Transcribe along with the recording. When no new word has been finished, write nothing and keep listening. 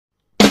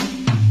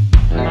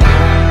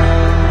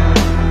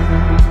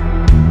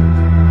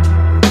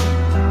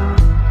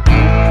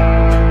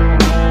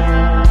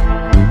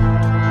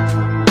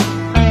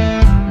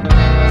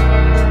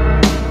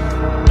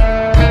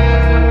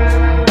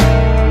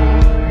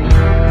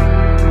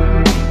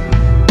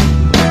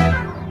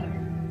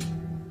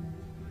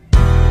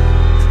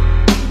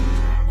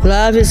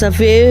Love is a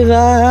fever,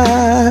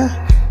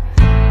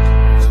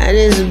 and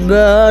it's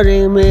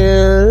burning me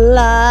alive.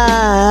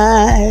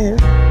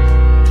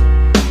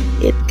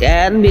 It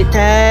can be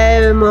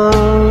tamed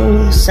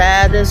or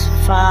satisfied.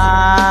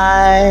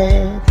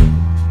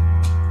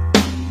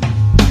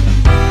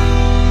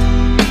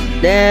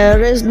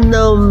 There is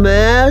no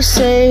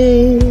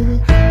mercy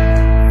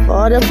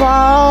for the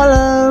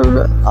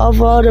fallen or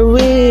for the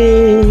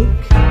weak.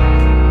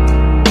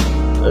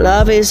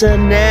 Love is a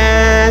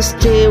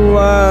nasty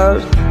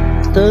word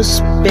to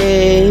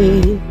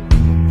speak.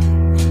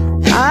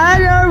 I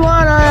don't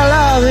wanna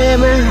love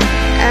him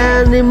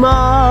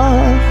anymore.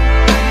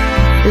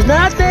 There's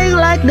nothing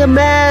like the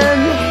man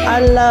I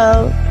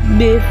loved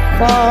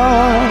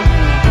before.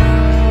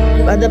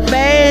 But the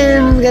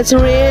pain gets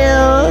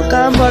real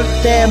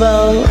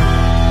comfortable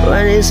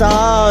when it's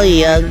all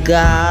you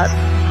got.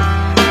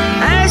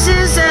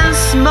 Ashes and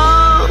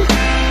smoke,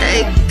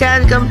 they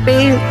can't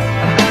compete.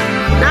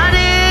 Not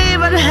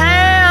even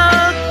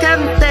hell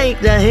can take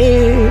the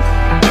heat.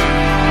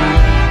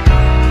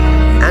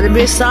 And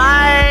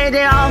beside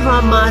the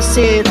offer my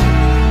seat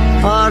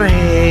for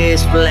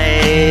his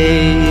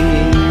place.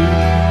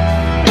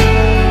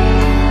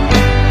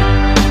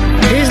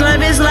 His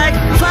life is like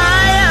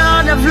fire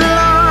on the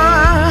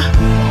floor.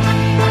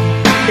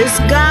 It's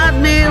got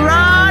me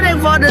running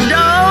for the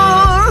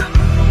door.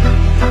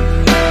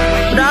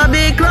 But I'll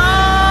be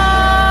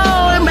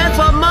crawling back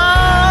for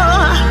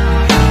more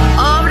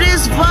of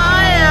this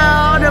fire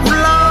on the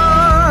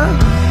floor.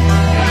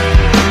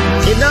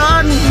 It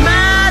don't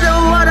matter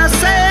what I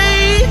say,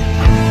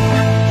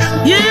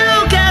 you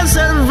can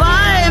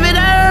survive it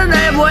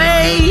any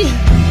way.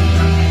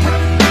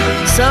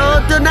 So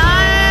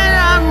tonight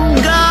I'm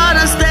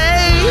gonna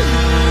stay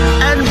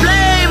and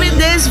play with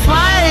this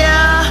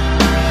fire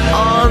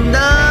on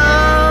the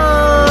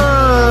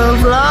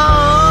floor.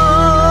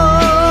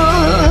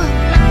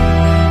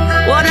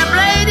 Wanna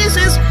play this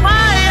is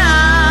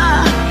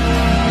fire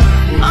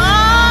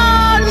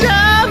on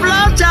the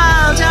floor,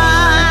 child,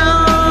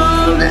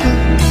 child.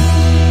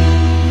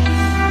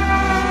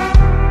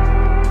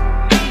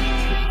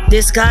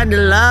 This kind of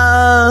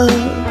love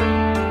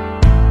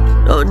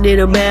don't need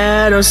a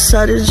bed or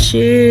sudden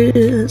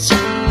sheets.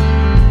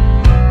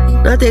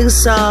 Nothing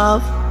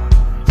soft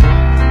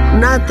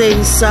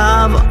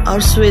or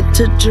sweet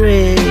to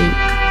drink.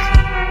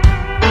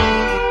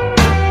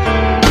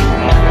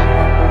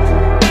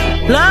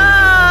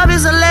 Love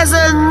is a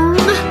lesson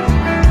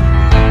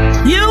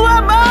you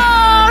were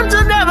born to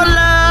never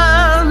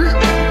learn,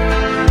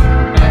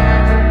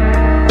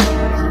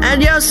 and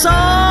your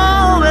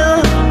soul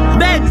will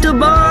beg to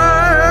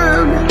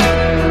burn.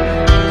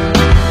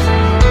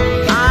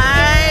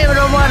 I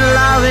don't want to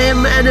love him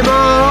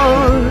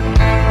anymore.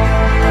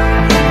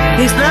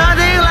 He's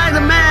nothing like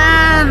the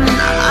man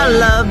I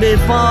loved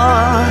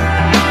before.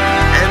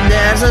 And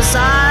there's a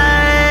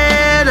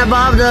sign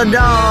above the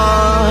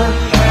door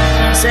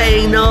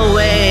saying no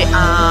way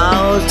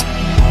out.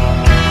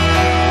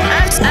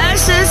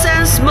 Ashes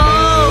and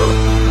smoke,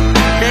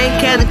 they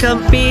can't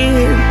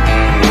compete.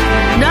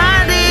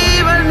 Not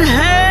even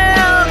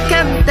hell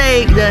can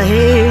take the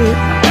heat.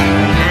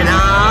 And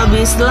I'll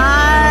be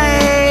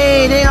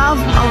sliding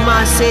off of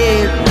my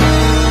seat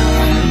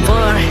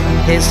for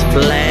his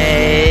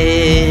flame.